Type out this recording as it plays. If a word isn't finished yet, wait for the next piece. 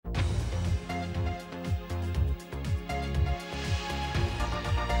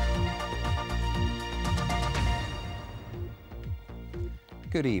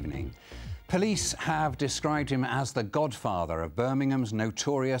Good evening. Police have described him as the godfather of Birmingham's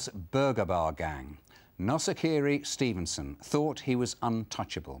notorious burger bar gang. Nosakhere Stephenson thought he was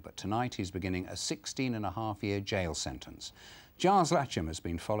untouchable, but tonight he's beginning a 16.5-year jail sentence. Giles Latcham has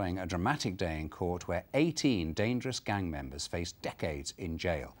been following a dramatic day in court where 18 dangerous gang members faced decades in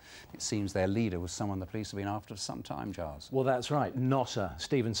jail. It seems their leader was someone the police have been after for some time, Giles. Well, that's right. Nosa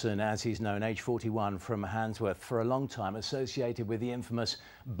Stephenson, as he's known, age 41, from Handsworth, for a long time associated with the infamous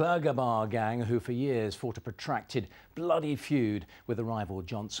burger bar gang, who for years fought a protracted, bloody feud with the rival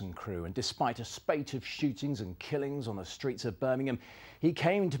Johnson crew. And despite a spate of shootings and killings on the streets of Birmingham, he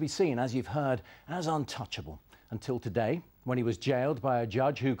came to be seen, as you've heard, as untouchable. Until today, when he was jailed by a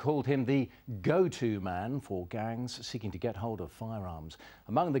judge who called him the go-to man for gangs seeking to get hold of firearms.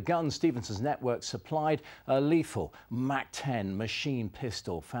 Among the guns Stephenson's network supplied, a lethal MAC-10 machine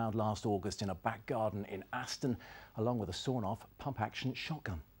pistol found last August in a back garden in Aston, along with a sawn-off pump-action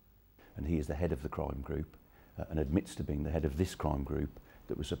shotgun. And he is the head of the crime group and admits to being the head of this crime group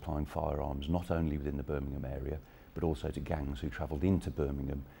that was supplying firearms not only within the Birmingham area, but also to gangs who travelled into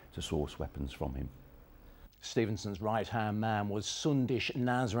Birmingham to source weapons from him. Stephenson's right-hand man was Sundish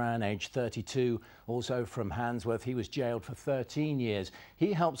Nazran, aged 32, also from Handsworth. He was jailed for 13 years.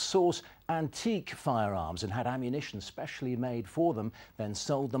 He helped source antique firearms and had ammunition specially made for them, then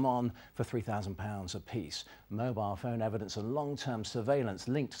sold them on for £3,000 apiece. Mobile phone evidence and long-term surveillance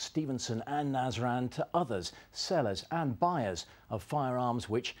linked Stephenson and Nazran to others, sellers and buyers of firearms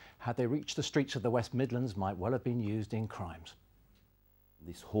which, had they reached the streets of the West Midlands, might well have been used in crimes.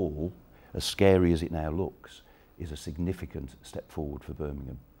 This haul, as scary as it now looks, is a significant step forward for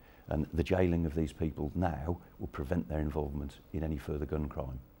Birmingham. And the jailing of these people now will prevent their involvement in any further gun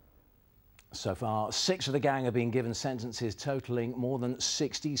crime. So far, 6 of the gang have been given sentences totalling more than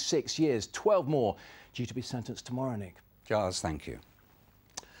 66 years. 12 more due to be sentenced tomorrow, Nick. Giles, thank you.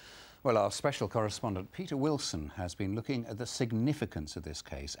 Well, our special correspondent Peter Wilson has been looking at the significance of this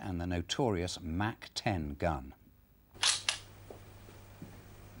case and the notorious MAC-10 gun.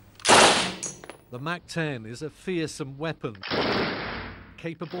 The MAC-10 is a fearsome weapon,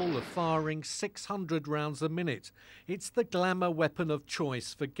 capable of firing 600 rounds a minute. It's the glamour weapon of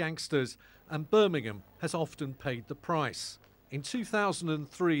choice for gangsters, and Birmingham has often paid the price. In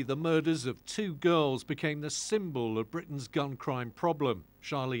 2003, the murders of 2 girls became the symbol of Britain's gun crime problem.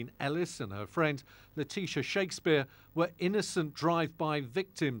 Charlene Ellis and her friend Letitia Shakespeare were innocent drive-by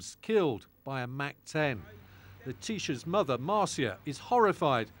victims killed by a MAC-10. Letitia's mother, Marcia, is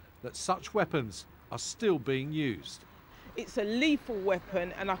horrified that such weapons are still being used. It's a lethal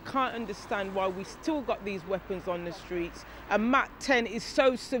weapon, and I can't understand why we still got these weapons on the streets. A MAC-10 is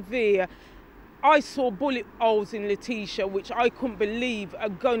so severe. I saw bullet holes in Letitia, which I couldn't believe a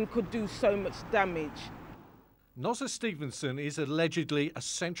gun could do so much damage. Nosakhere Stephenson is allegedly a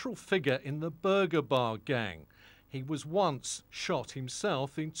central figure in the burger bar gang. He was once shot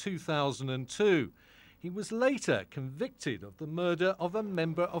himself in 2002. He was later convicted of the murder of a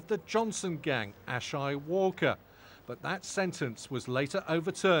member of the Johnson gang, Ashai Walker, but that sentence was later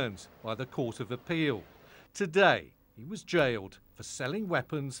overturned by the Court of Appeal. Today, he was jailed for selling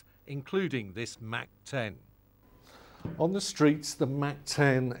weapons, including this MAC-10. On the streets, the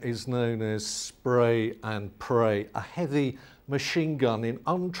MAC-10 is known as spray and pray, a heavy machine gun. In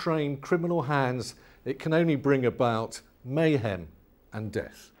untrained criminal hands, it can only bring about mayhem and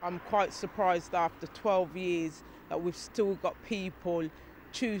death. I'm quite surprised after 12 years that we've still got people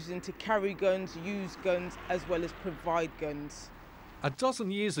choosing to carry guns, use guns, as well as provide guns. A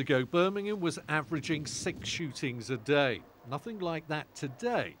dozen years ago, Birmingham was averaging 6 shootings a day. Nothing like that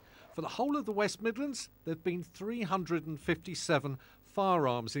today. For the whole of the West Midlands, there have been 357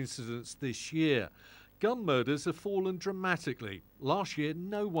 firearms incidents this year. Gun murders have fallen dramatically. Last year,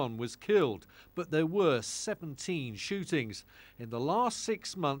 no one was killed, but there were 17 shootings. In the last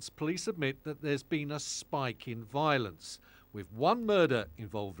 6 months, police admit that there's been a spike in violence, with 1 murder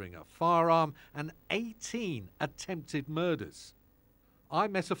involving a firearm and 18 attempted murders. I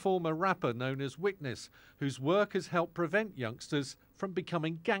met a former rapper known as Witness, whose work has helped prevent youngsters from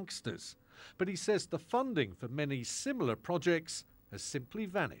becoming gangsters. But he says the funding for many similar projects has simply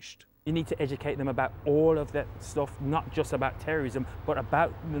vanished. You need to educate them about all of that stuff, not just about terrorism, but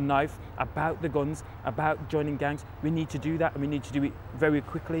about the knife, about the guns, about joining gangs. We need to do that, and we need to do it very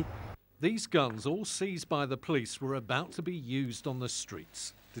quickly. These guns, all seized by the police, were about to be used on the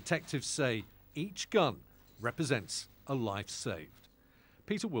streets. Detectives say each gun represents a life saved.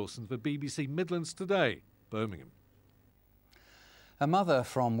 Peter Wilson for BBC Midlands Today, Birmingham. A mother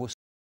from Worcester